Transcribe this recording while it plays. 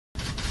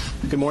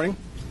Good morning.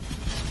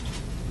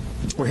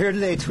 We're here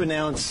today to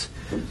announce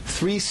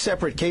 3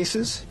 separate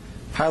cases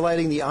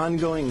highlighting the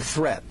ongoing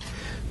threat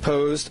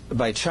posed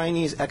by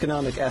Chinese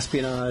economic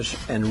espionage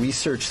and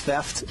research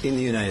theft in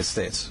the United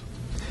States.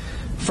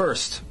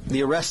 First,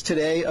 the arrest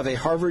today of a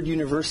Harvard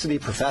University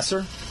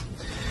professor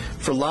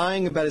for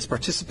lying about his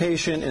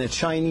participation in a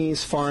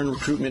Chinese foreign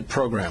recruitment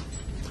program.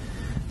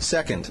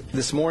 Second,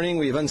 this morning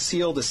we have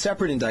unsealed a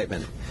separate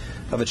indictment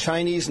of a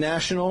Chinese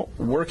national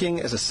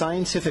working as a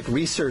scientific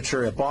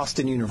researcher at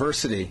Boston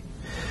University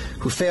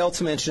who failed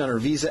to mention on her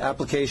visa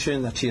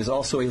application that she is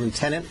also a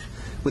lieutenant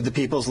with the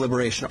People's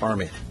Liberation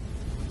Army.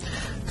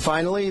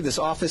 Finally, this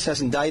office has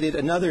indicted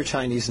another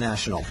Chinese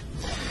national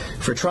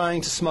for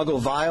trying to smuggle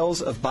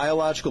vials of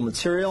biological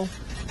material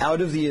out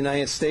of the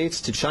United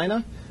States to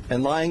China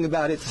and lying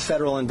about it to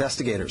federal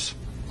investigators.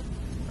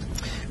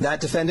 That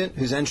defendant,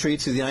 whose entry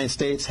to the United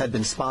States had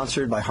been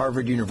sponsored by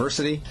Harvard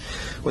University,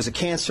 was a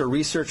cancer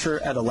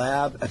researcher at a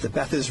lab at the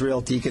Beth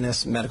Israel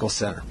Deaconess Medical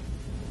Center.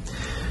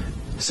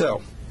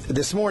 So,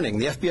 this morning,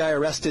 the FBI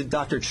arrested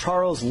Dr.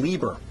 Charles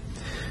Lieber,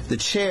 the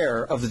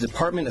chair of the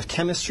Department of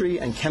Chemistry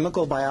and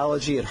Chemical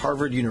Biology at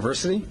Harvard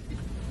University,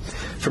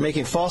 for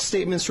making false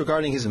statements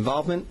regarding his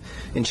involvement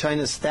in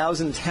China's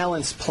Thousand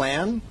Talents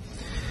Plan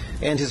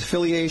and his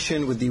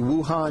affiliation with the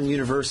Wuhan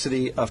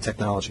University of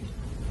Technology.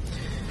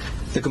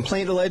 The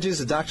complaint alleges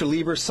that Dr.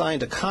 Lieber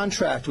signed a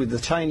contract with the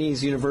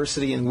Chinese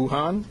university in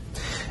Wuhan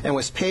and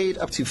was paid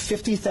up to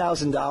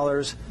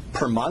 $50,000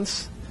 per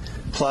month,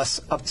 plus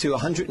up to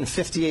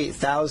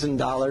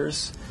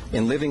 $158,000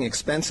 in living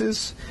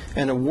expenses,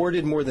 and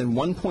awarded more than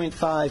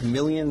 $1.5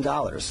 million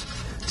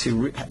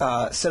to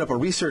set up a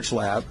research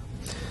lab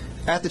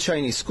at the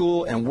Chinese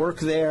school and work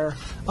there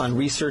on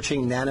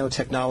researching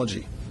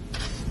nanotechnology.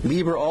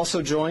 Lieber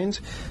also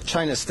joined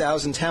China's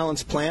Thousand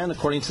Talents Plan,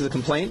 according to the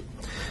complaint,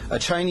 a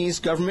Chinese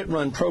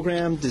government-run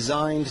program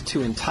designed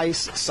to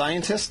entice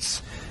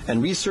scientists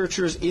and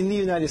researchers in the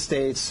United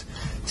States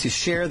to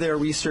share their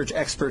research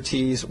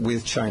expertise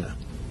with China.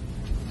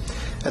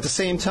 At the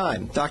same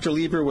time, Dr.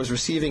 Lieber was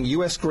receiving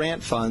U.S.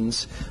 grant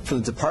funds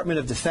from the Department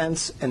of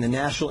Defense and the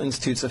National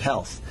Institutes of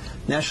Health.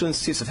 National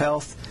Institutes of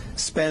Health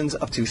spends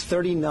up to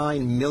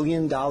 $39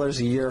 million a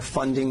year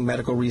funding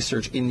medical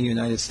research in the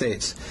United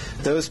States.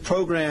 Those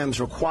programs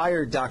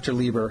required Dr.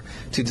 Lieber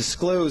to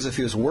disclose if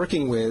he was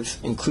working with,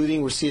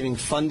 including receiving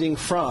funding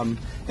from,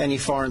 any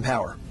foreign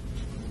power.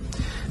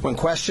 When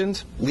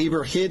questioned,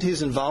 Lieber hid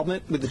his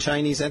involvement with the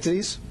Chinese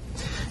entities,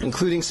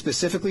 including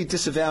specifically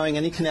disavowing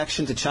any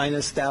connection to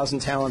China's Thousand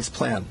Talents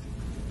Plan.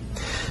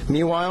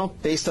 Meanwhile,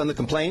 based on the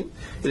complaint,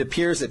 it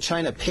appears that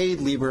China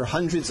paid Lieber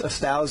hundreds of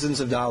thousands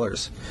of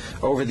dollars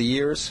over the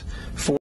years for